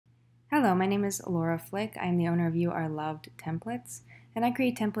Hello, my name is Laura Flick. I'm the owner of You Are Loved Templates, and I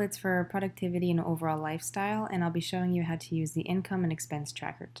create templates for productivity and overall lifestyle, and I'll be showing you how to use the income and expense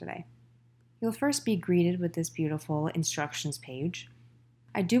tracker today. You'll first be greeted with this beautiful instructions page.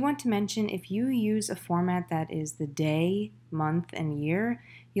 I do want to mention if you use a format that is the day, month, and year,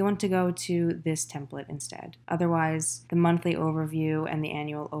 you want to go to this template instead. Otherwise, the monthly overview and the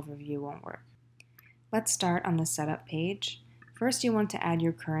annual overview won't work. Let's start on the setup page. First, you want to add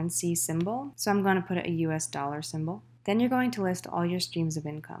your currency symbol. So I'm going to put a US dollar symbol. Then you're going to list all your streams of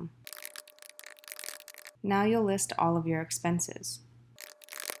income. Now you'll list all of your expenses.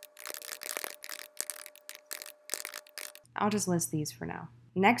 I'll just list these for now.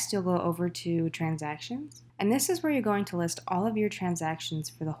 Next, you'll go over to transactions. And this is where you're going to list all of your transactions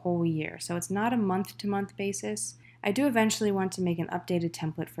for the whole year. So it's not a month-to-month basis. I do eventually want to make an updated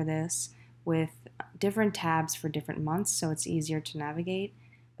template for this with different tabs for different months so it's easier to navigate.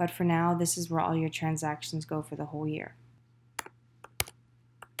 But for now, this is where all your transactions go for the whole year.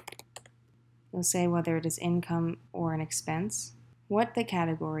 You'll say whether it is income or an expense, what the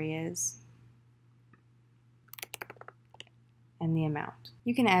category is, and the amount.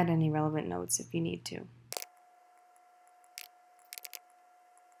 You can add any relevant notes if you need to.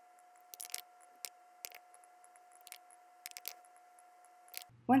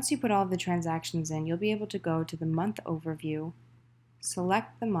 Once you put all of the transactions in, you'll be able to go to the month overview,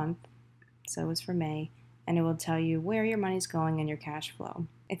 select the month, so it was for May, and it will tell you where your money's going and your cash flow.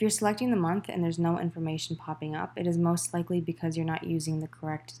 If you're selecting the month and there's no information popping up, it is most likely because you're not using the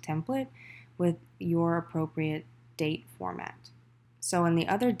correct template with your appropriate date format. So in the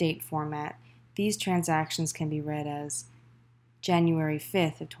other date format, these transactions can be read as January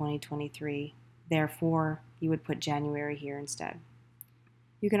 5th of 2023. Therefore, you would put January here instead.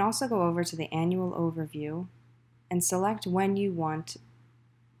 You can also go over to the annual overview and select when you want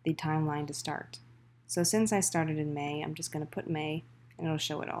the timeline to start. So since I started in May, I'm just going to put May and it'll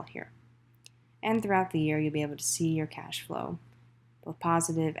show it all here. And throughout the year, you'll be able to see your cash flow, both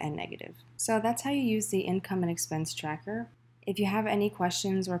positive and negative. So that's how you use the income and expense tracker. If you have any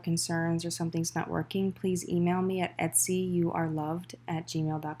questions or concerns or something's not working, please email me at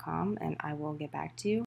etsyyouareloved@gmail.com and I will get back to you.